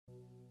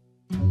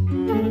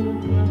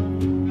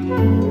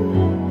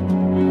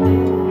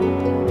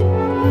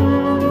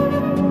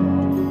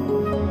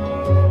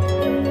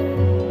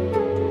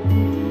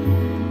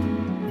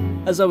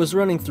As I was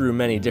running through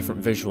many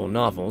different visual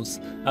novels,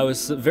 I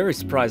was very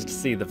surprised to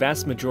see the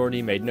vast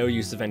majority made no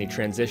use of any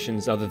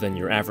transitions other than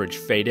your average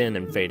fade in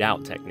and fade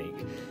out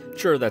technique.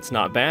 Sure, that's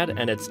not bad,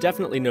 and it's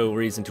definitely no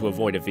reason to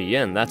avoid a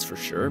VN, that's for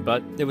sure,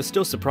 but it was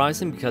still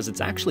surprising because it's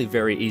actually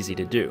very easy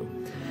to do.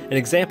 An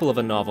example of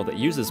a novel that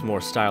uses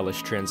more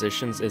stylish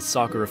transitions is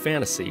Sakura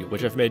Fantasy,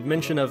 which I've made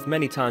mention of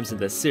many times in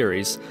this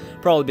series,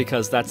 probably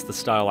because that's the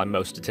style I'm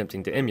most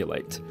attempting to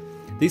emulate.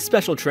 These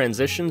special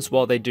transitions,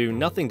 while they do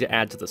nothing to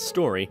add to the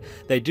story,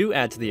 they do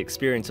add to the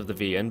experience of the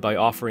VN by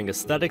offering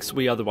aesthetics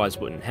we otherwise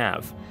wouldn't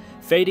have.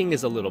 Fading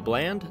is a little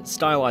bland,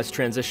 stylized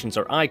transitions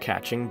are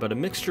eye-catching, but a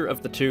mixture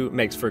of the two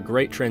makes for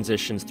great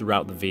transitions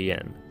throughout the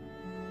VN.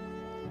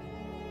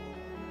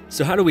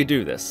 So how do we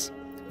do this?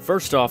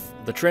 First off,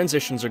 the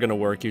transitions are going to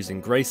work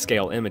using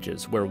grayscale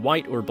images, where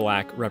white or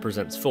black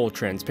represents full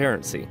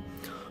transparency.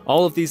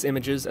 All of these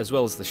images, as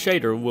well as the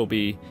shader we'll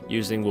be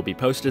using, will be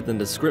posted in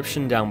the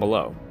description down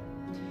below.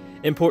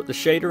 Import the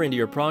shader into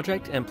your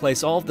project and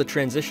place all of the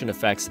transition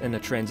effects in a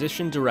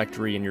transition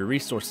directory in your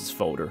resources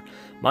folder.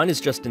 Mine is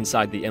just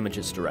inside the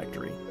images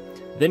directory.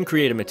 Then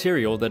create a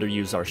material that'll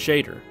use our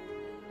shader.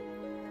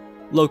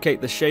 Locate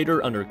the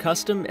shader under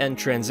custom and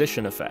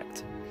transition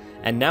effect.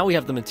 And now we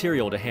have the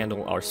material to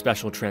handle our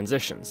special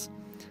transitions.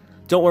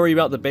 Don't worry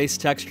about the base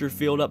texture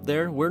field up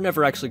there, we're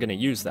never actually going to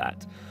use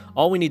that.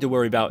 All we need to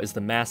worry about is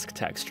the mask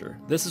texture.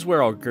 This is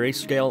where our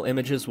grayscale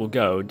images will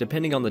go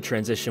depending on the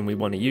transition we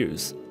want to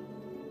use.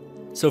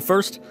 So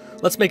first,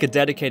 let's make a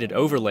dedicated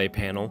overlay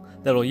panel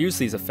that'll use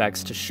these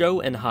effects to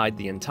show and hide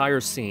the entire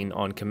scene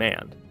on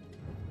command.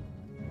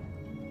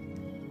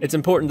 It's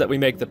important that we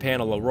make the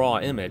panel a raw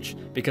image,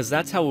 because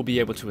that's how we'll be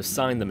able to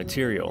assign the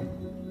material.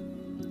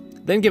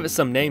 Then give it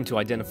some name to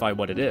identify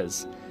what it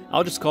is.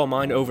 I'll just call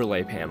mine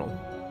Overlay Panel.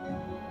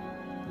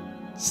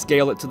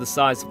 Scale it to the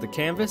size of the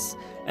canvas,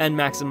 and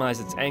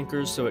maximize its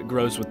anchors so it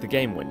grows with the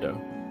game window.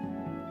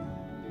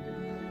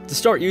 To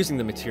start using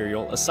the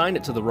material, assign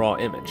it to the raw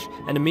image,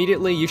 and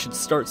immediately you should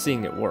start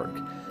seeing it work.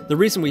 The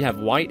reason we have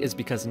white is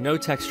because no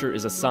texture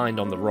is assigned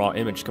on the raw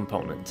image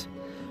component.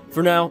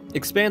 For now,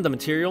 expand the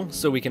material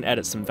so we can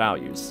edit some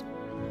values.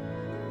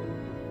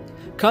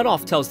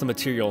 Cutoff tells the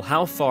material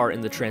how far in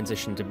the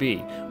transition to be,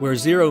 where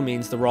 0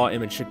 means the raw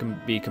image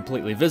should be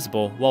completely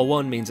visible, while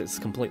 1 means it's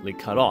completely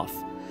cut off.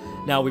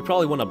 Now, we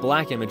probably want a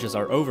black image as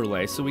our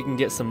overlay so we can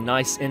get some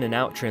nice in and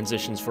out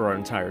transitions for our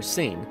entire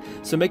scene,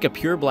 so make a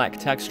pure black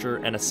texture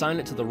and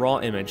assign it to the raw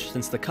image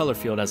since the color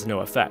field has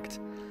no effect.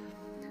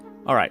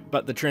 Alright,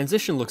 but the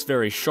transition looks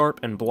very sharp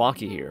and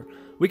blocky here.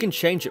 We can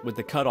change it with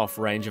the cutoff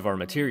range of our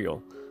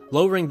material.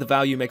 Lowering the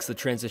value makes the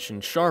transition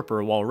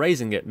sharper, while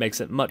raising it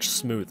makes it much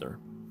smoother.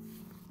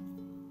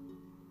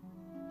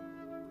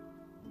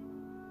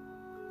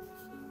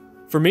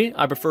 For me,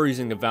 I prefer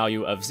using a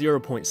value of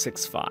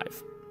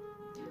 0.65.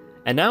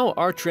 And now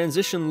our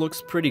transition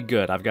looks pretty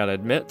good, I've got to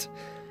admit.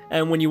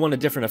 And when you want a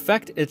different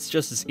effect, it's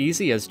just as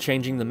easy as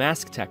changing the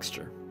mask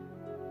texture.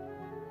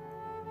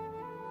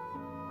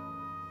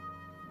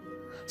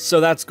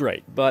 So that's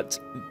great, but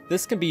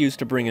this can be used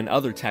to bring in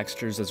other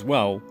textures as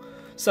well,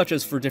 such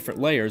as for different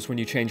layers when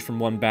you change from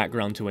one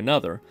background to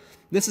another.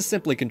 This is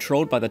simply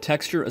controlled by the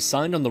texture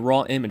assigned on the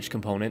raw image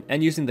component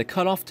and using the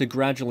cutoff to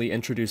gradually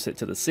introduce it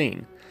to the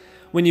scene.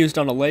 When used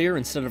on a layer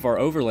instead of our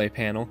overlay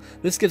panel,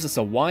 this gives us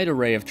a wide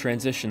array of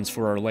transitions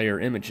for our layer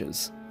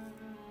images.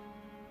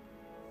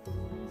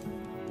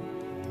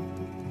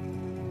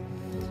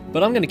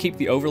 But I'm going to keep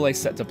the overlay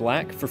set to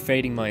black for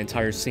fading my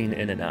entire scene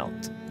in and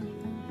out.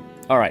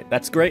 Alright,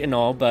 that's great and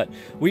all, but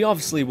we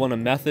obviously want a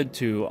method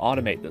to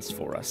automate this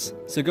for us.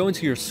 So go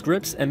into your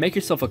scripts and make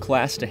yourself a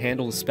class to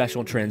handle the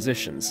special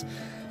transitions.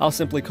 I'll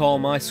simply call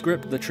my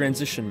script the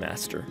Transition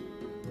Master.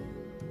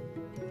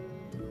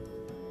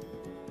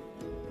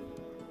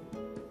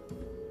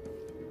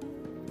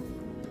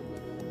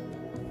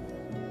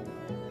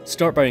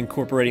 Start by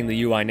incorporating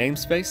the UI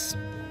namespace,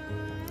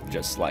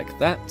 just like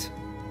that.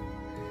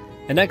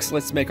 And next,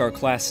 let's make our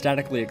class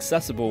statically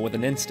accessible with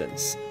an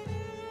instance.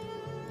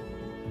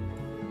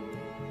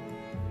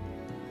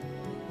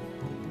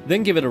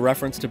 Then give it a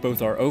reference to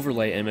both our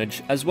overlay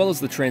image as well as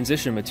the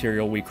transition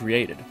material we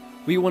created.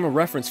 We want a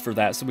reference for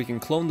that so we can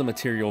clone the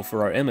material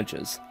for our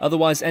images.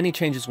 Otherwise, any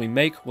changes we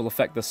make will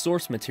affect the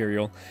source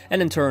material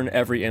and in turn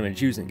every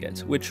image using it,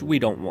 which we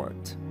don't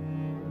want.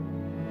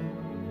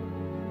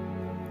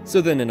 So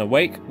then in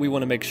Awake, we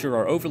want to make sure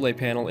our overlay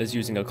panel is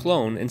using a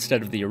clone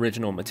instead of the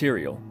original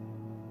material.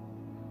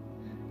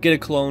 Get a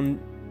clone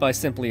by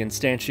simply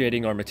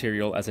instantiating our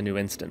material as a new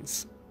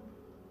instance.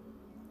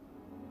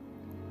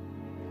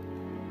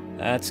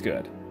 That's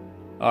good.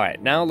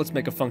 Alright, now let's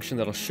make a function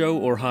that'll show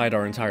or hide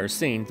our entire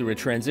scene through a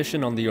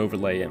transition on the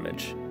overlay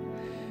image.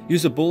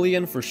 Use a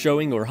boolean for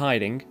showing or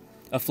hiding,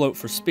 a float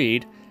for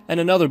speed, and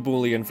another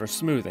boolean for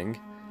smoothing,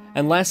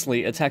 and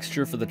lastly a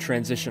texture for the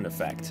transition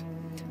effect.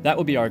 That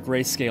will be our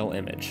grayscale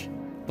image.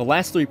 The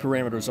last three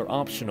parameters are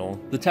optional,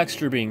 the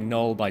texture being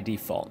null by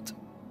default.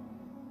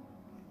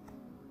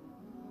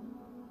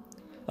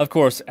 Of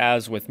course,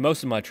 as with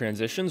most of my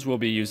transitions, we'll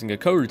be using a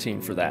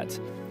coroutine for that.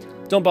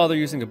 Don't bother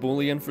using a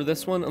boolean for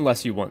this one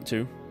unless you want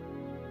to.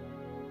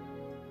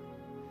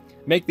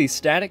 Make these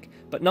static,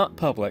 but not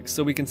public,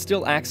 so we can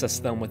still access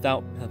them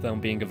without them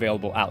being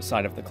available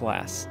outside of the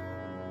class.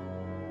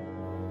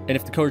 And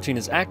if the coroutine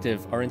is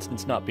active, our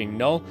instance not being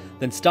null,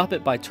 then stop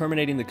it by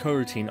terminating the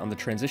coroutine on the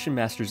transition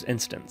master's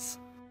instance.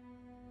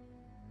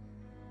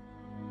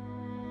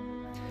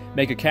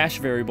 Make a cache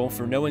variable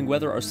for knowing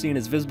whether our scene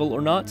is visible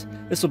or not.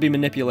 This will be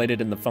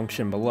manipulated in the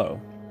function below.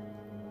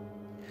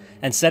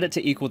 And set it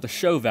to equal the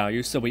show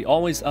value so we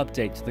always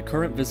update the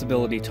current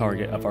visibility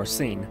target of our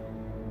scene.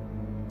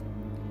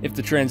 If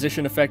the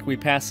transition effect we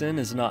pass in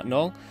is not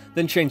null,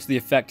 then change the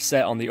effect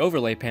set on the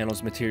overlay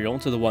panel's material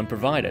to the one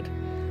provided.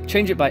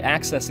 Change it by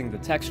accessing the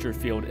texture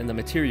field in the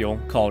material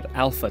called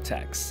alpha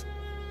text.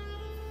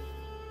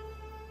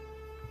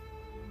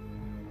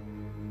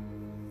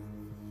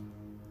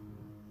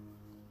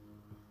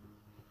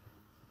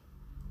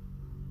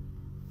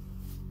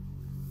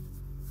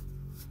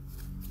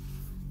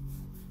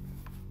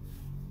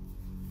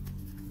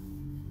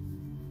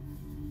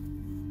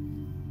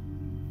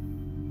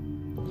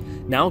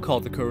 Now call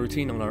the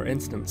coroutine on our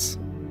instance.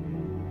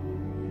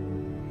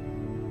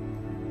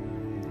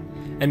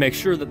 And make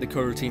sure that the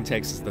coroutine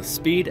takes the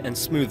speed and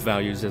smooth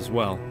values as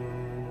well.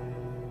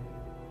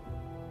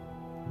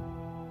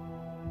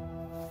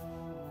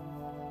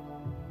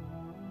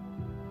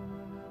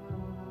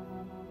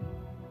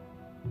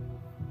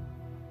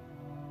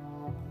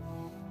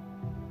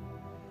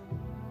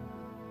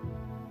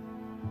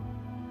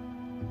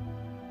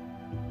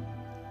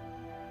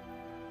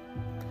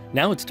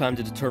 Now it's time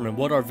to determine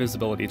what our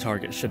visibility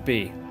target should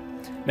be.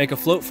 Make a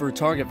float for a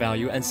target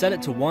value and set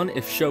it to 1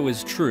 if show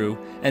is true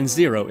and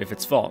 0 if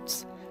it's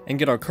false, and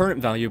get our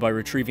current value by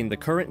retrieving the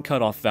current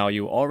cutoff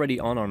value already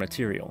on our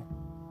material.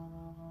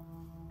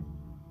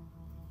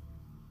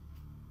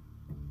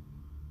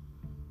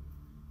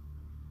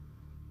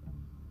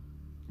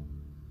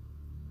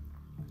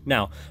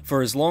 Now,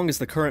 for as long as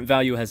the current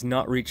value has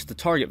not reached the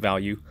target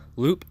value,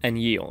 loop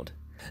and yield.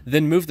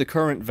 Then move the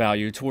current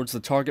value towards the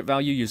target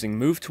value using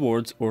move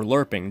towards or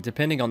lerping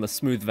depending on the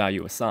smooth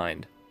value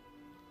assigned.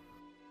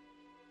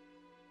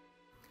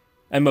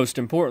 And most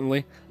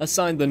importantly,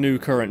 assign the new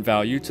current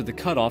value to the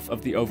cutoff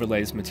of the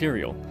overlay's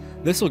material.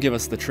 This will give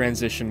us the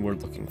transition we're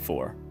looking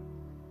for.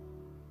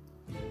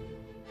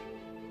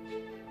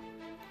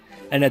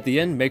 And at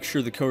the end, make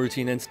sure the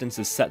coroutine instance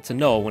is set to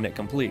null when it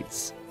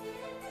completes.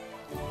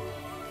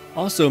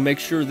 Also, make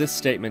sure this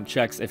statement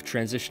checks if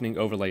transitioning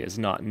overlay is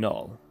not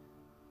null.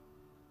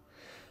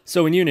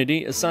 So in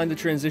Unity, assign the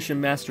transition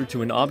master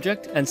to an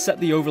object and set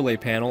the overlay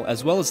panel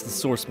as well as the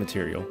source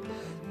material.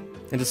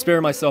 And to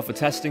spare myself a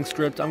testing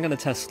script, I'm going to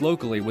test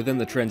locally within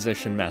the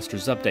transition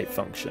master's update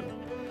function.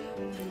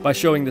 By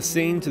showing the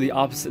scene to the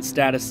opposite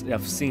status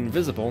of scene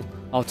visible,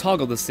 I'll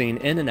toggle the scene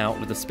in and out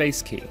with a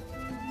space key.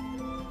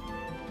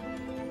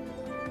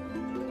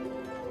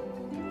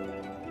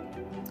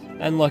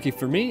 And lucky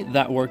for me,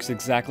 that works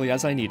exactly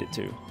as I need it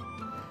to.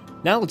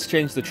 Now let's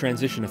change the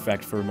transition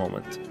effect for a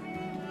moment.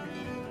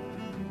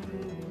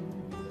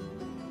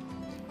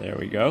 There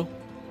we go.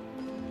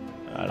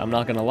 I'm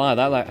not gonna lie,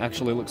 that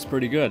actually looks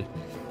pretty good.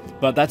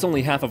 But that's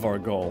only half of our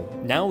goal.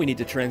 Now we need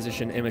to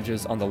transition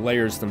images on the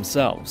layers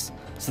themselves.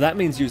 So that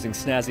means using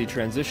snazzy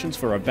transitions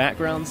for our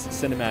backgrounds,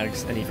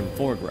 cinematics, and even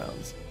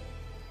foregrounds.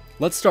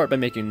 Let's start by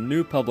making a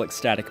new public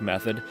static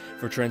method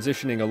for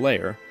transitioning a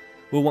layer.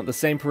 We'll want the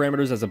same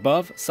parameters as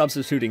above,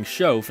 substituting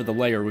show for the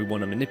layer we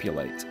want to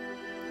manipulate.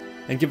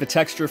 And give a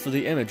texture for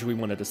the image we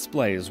want to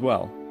display as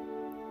well.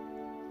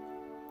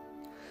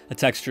 A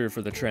texture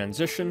for the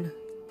transition,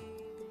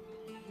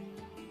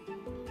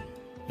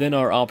 then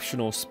our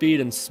optional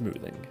speed and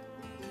smoothing.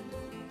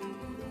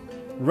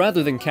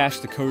 Rather than cache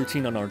the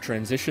coroutine on our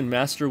transition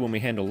master when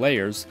we handle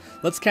layers,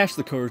 let's cache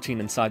the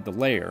coroutine inside the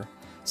layer,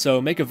 so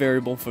make a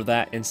variable for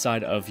that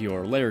inside of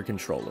your layer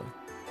controller.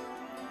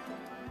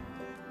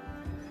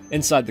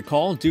 Inside the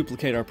call,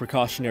 duplicate our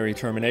precautionary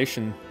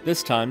termination,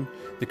 this time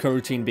the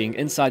coroutine being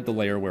inside the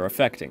layer we're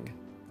affecting.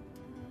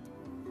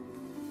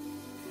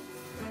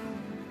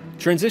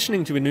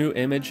 Transitioning to a new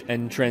image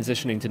and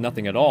transitioning to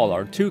nothing at all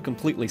are two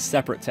completely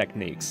separate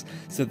techniques,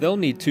 so they'll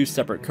need two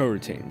separate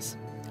coroutines.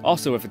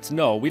 Also, if it's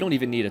null, we don't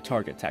even need a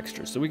target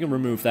texture, so we can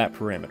remove that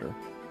parameter.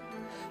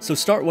 So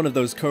start one of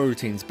those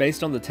coroutines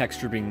based on the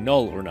texture being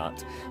null or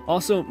not.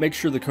 Also, make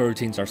sure the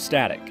coroutines are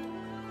static.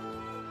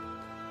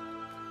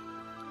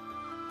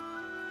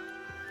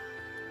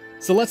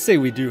 So let's say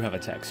we do have a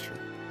texture.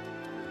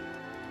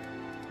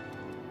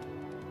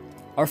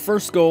 Our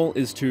first goal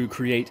is to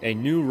create a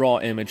new raw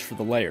image for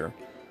the layer.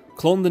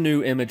 Clone the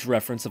new image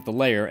reference of the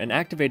layer and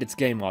activate its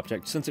game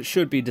object since it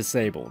should be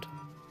disabled.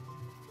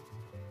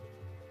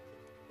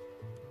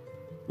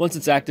 Once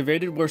it's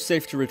activated, we're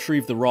safe to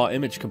retrieve the raw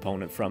image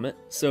component from it,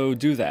 so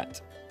do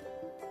that.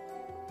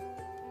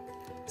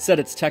 Set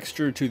its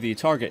texture to the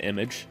target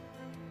image.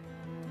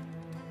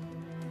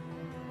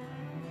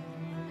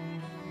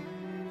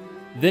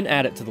 Then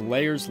add it to the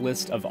layers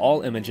list of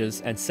all images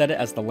and set it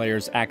as the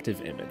layer's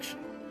active image.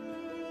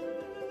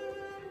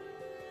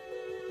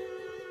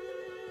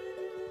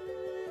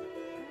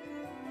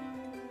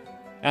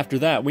 After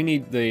that, we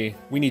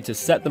need to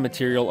set the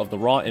material of the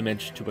raw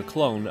image to a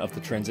clone of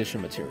the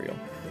transition material.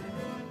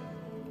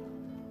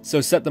 So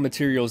set the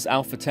material's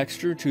alpha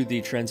texture to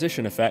the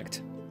transition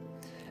effect,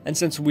 and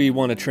since we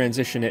want to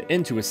transition it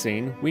into a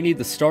scene, we need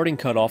the starting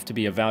cutoff to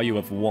be a value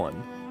of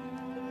 1.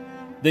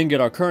 Then get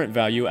our current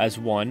value as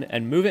 1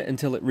 and move it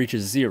until it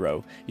reaches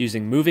 0,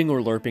 using moving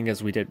or lerping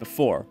as we did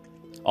before.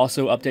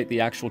 Also update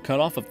the actual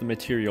cutoff of the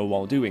material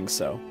while doing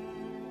so.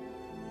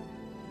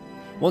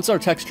 Once our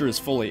texture is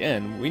fully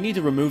in, we need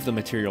to remove the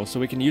material so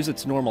we can use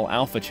its normal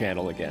alpha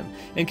channel again,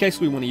 in case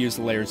we want to use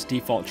the layer's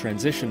default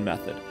transition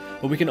method,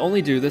 but we can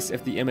only do this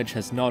if the image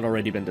has not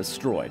already been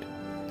destroyed.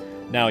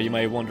 Now you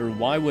may wonder,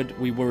 why would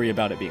we worry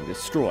about it being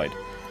destroyed?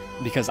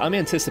 Because I'm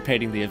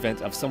anticipating the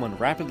event of someone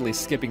rapidly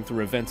skipping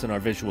through events in our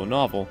visual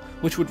novel,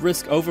 which would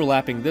risk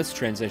overlapping this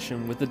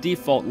transition with the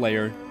default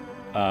layer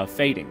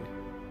fading.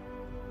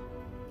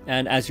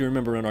 And as you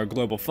remember in our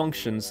global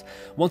functions,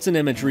 once an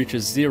image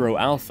reaches 0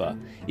 alpha,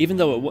 even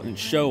though it wouldn't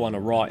show on a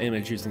raw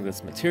image using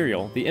this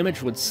material, the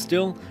image would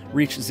still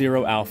reach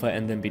 0 alpha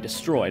and then be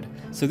destroyed.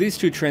 So these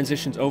two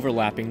transitions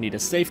overlapping need a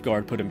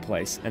safeguard put in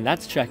place, and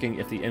that's checking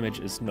if the image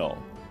is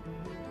null.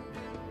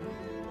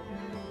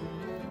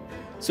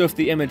 So if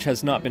the image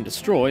has not been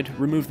destroyed,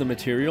 remove the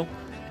material,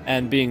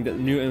 and being that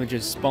the new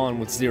images spawn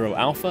with 0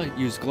 alpha,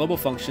 use global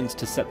functions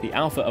to set the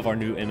alpha of our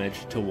new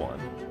image to 1.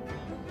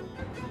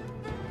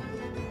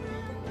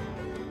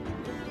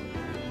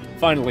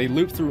 Finally,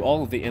 loop through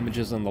all of the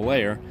images on the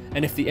layer,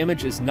 and if the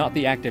image is not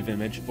the active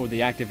image or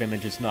the active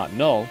image is not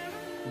null,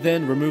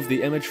 then remove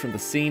the image from the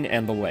scene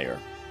and the layer.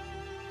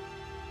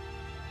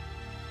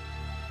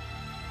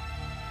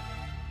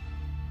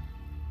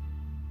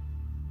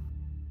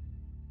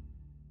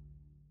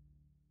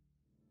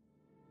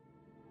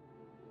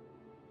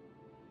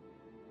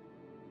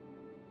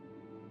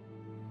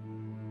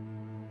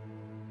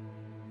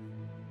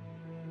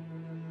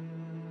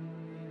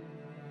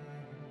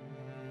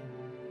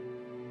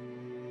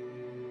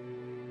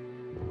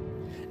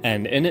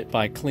 And in it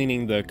by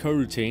cleaning the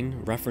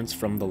coroutine reference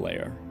from the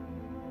layer.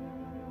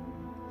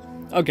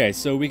 Okay,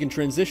 so we can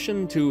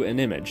transition to an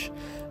image,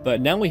 but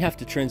now we have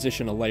to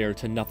transition a layer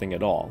to nothing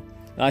at all.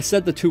 I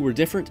said the two were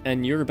different,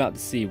 and you're about to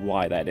see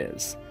why that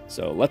is.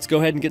 So let's go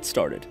ahead and get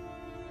started.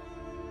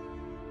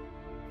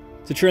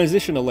 To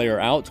transition a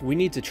layer out, we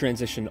need to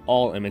transition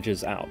all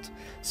images out.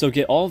 So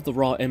get all of the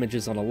raw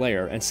images on a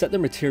layer and set their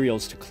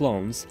materials to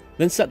clones,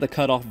 then set the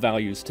cutoff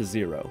values to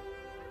 0.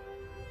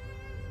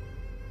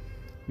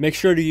 Make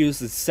sure to use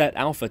the set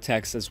alpha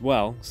text as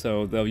well,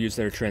 so they'll use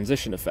their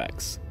transition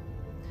effects.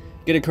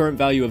 Get a current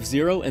value of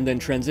 0 and then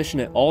transition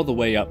it all the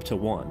way up to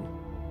 1.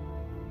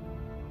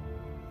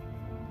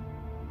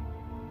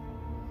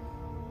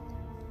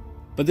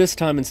 But this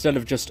time, instead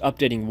of just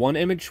updating one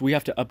image, we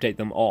have to update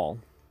them all.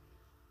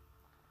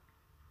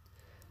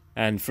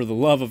 And for the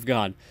love of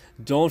God,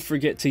 don't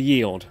forget to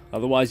yield,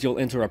 otherwise you'll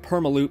enter a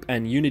permaloop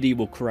and Unity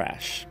will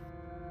crash.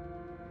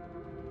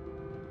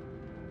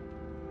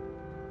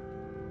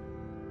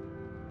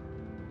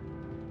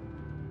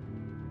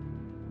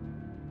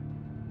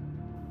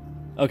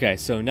 Okay,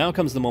 so now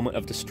comes the moment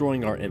of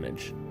destroying our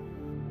image.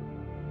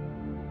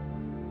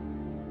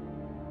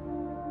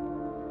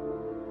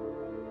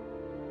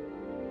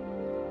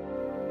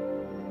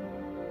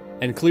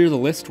 And clear the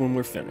list when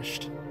we're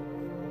finished.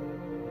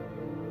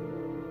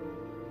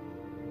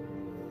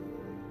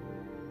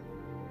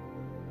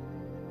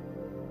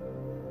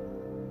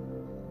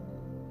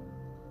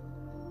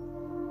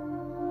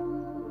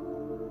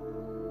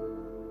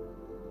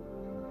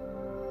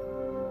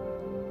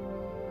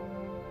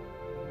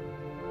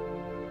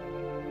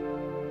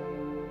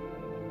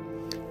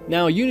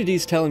 Now,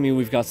 Unity's telling me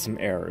we've got some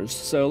errors,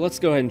 so let's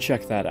go ahead and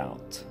check that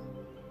out.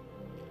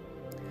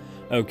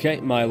 Okay,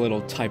 my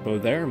little typo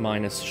there,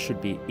 minus should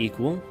be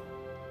equal.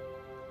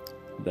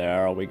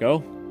 There we go.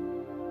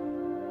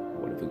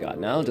 What have we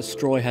got now?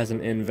 Destroy has an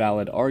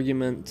invalid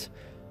argument.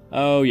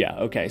 Oh yeah,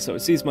 okay, so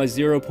it sees my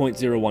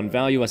 0.01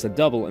 value as a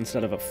double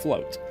instead of a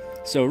float.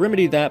 So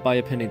remedy that by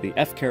appending the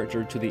F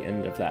character to the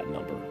end of that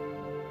number.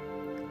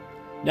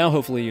 Now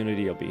hopefully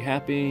Unity will be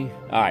happy.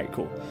 Alright,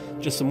 cool.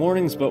 Just some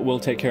warnings, but we'll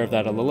take care of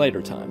that at a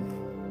later time.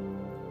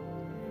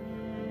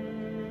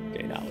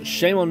 Okay, now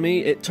shame on me,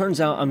 it turns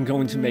out I'm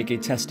going to make a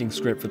testing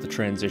script for the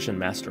Transition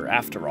Master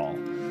after all.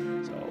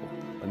 So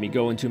let me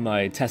go into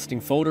my testing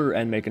folder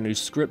and make a new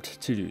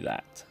script to do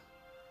that.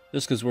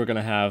 Just because we're going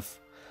to have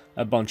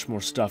a bunch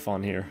more stuff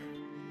on here.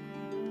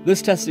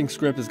 This testing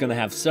script is going to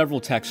have several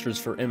textures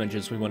for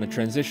images we want to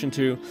transition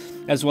to,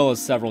 as well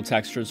as several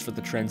textures for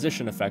the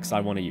transition effects I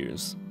want to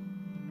use.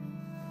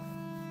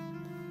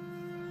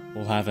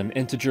 We'll have an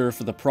integer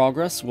for the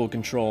progress, we'll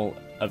control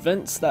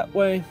events that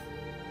way.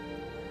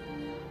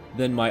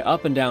 Then my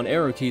up and down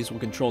arrow keys will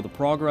control the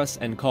progress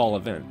and call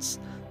events.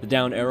 The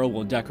down arrow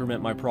will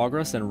decrement my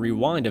progress and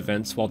rewind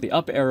events, while the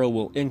up arrow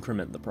will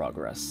increment the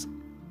progress.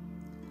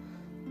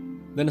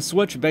 Then a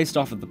switch based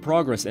off of the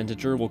progress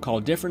integer will call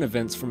different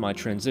events from my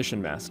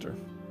transition master.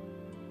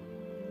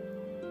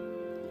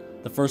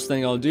 The first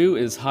thing I'll do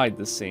is hide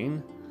the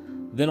scene,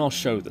 then I'll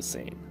show the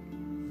scene.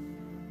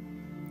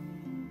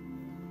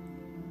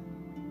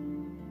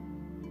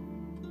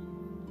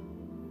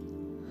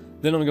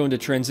 Then I'm going to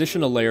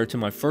transition a layer to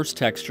my first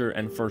texture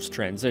and first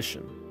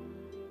transition.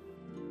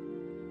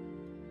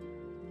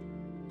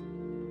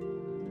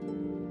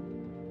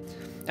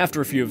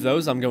 After a few of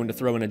those, I'm going to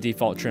throw in a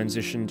default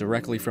transition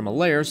directly from a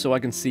layer so I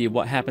can see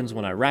what happens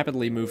when I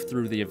rapidly move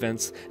through the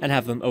events and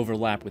have them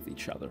overlap with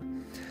each other.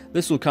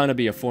 This will kind of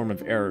be a form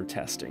of error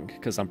testing,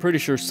 because I'm pretty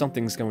sure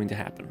something's going to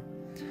happen.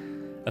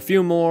 A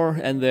few more,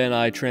 and then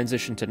I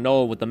transition to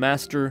null with the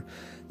master,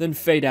 then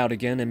fade out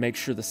again and make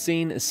sure the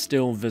scene is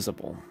still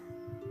visible.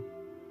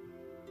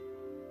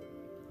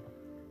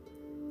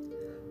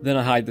 Then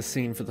I hide the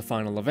scene for the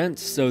final event,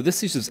 so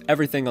this uses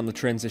everything on the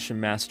transition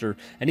master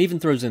and even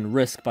throws in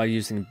risk by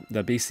using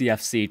the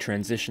BCFC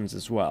transitions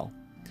as well.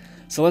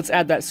 So let's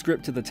add that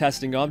script to the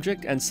testing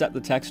object and set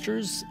the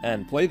textures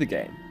and play the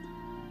game.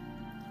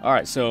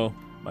 Alright, so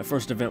my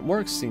first event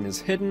works, scene is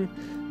hidden,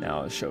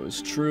 now it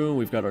shows true,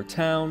 we've got our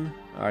town.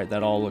 Alright,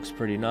 that all looks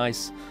pretty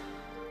nice.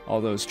 All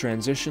those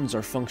transitions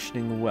are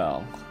functioning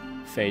well.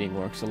 Fading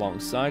works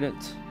alongside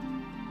it.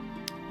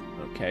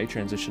 Okay,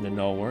 transition to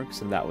null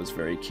works, and that was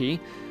very key.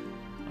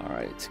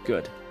 Alright,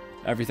 good.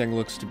 Everything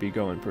looks to be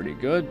going pretty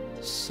good,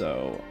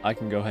 so I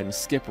can go ahead and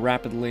skip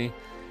rapidly.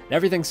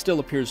 Everything still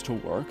appears to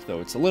work, though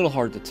it's a little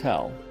hard to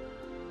tell.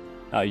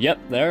 Yep,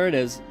 there it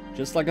is,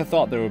 just like I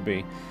thought there would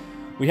be.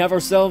 We have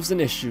ourselves an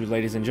issue,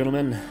 ladies and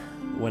gentlemen.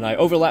 When I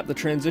overlap the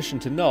transition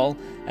to null,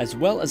 as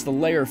well as the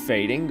layer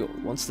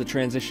fading, once the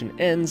transition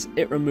ends,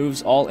 it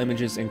removes all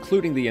images,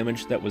 including the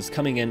image that was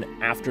coming in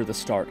after the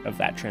start of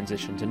that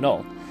transition to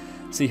null.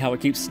 See how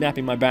it keeps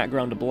snapping my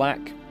background to black?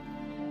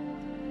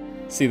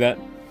 See that?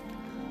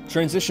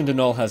 Transition to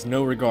null has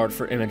no regard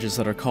for images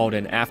that are called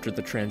in after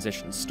the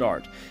transition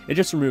start. It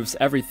just removes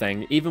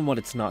everything, even when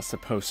it's not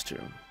supposed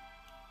to.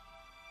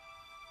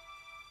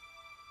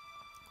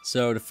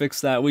 So to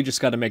fix that, we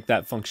just got to make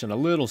that function a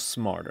little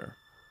smarter.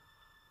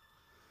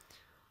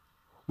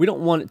 We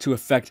don't want it to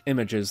affect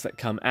images that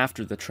come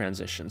after the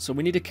transition, so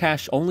we need to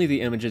cache only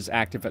the images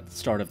active at the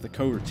start of the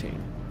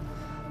coroutine.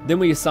 Then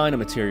we assign a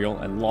material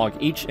and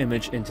log each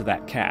image into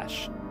that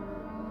cache.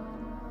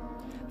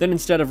 Then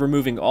instead of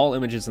removing all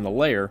images in the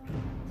layer,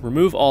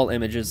 remove all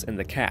images in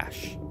the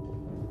cache.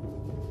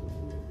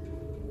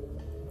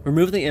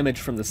 Remove the image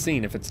from the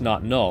scene if it's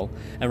not null,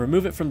 and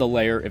remove it from the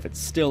layer if it's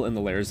still in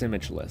the layer's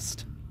image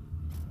list.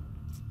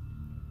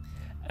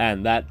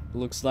 And that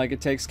looks like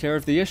it takes care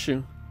of the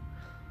issue.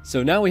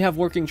 So now we have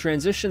working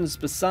transitions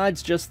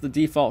besides just the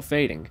default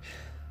fading.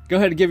 Go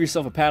ahead and give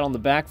yourself a pat on the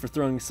back for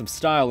throwing some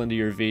style into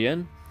your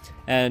VN.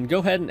 And go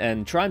ahead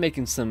and try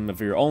making some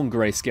of your own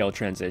grayscale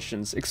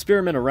transitions.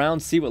 Experiment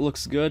around, see what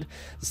looks good,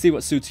 see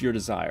what suits your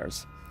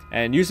desires.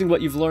 And using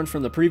what you've learned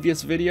from the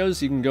previous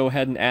videos, you can go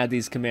ahead and add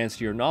these commands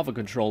to your novel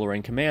controller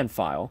and command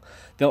file.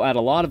 They'll add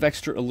a lot of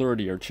extra allure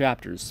to your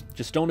chapters.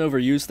 Just don't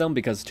overuse them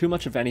because too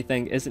much of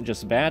anything isn't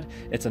just bad,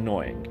 it's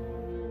annoying.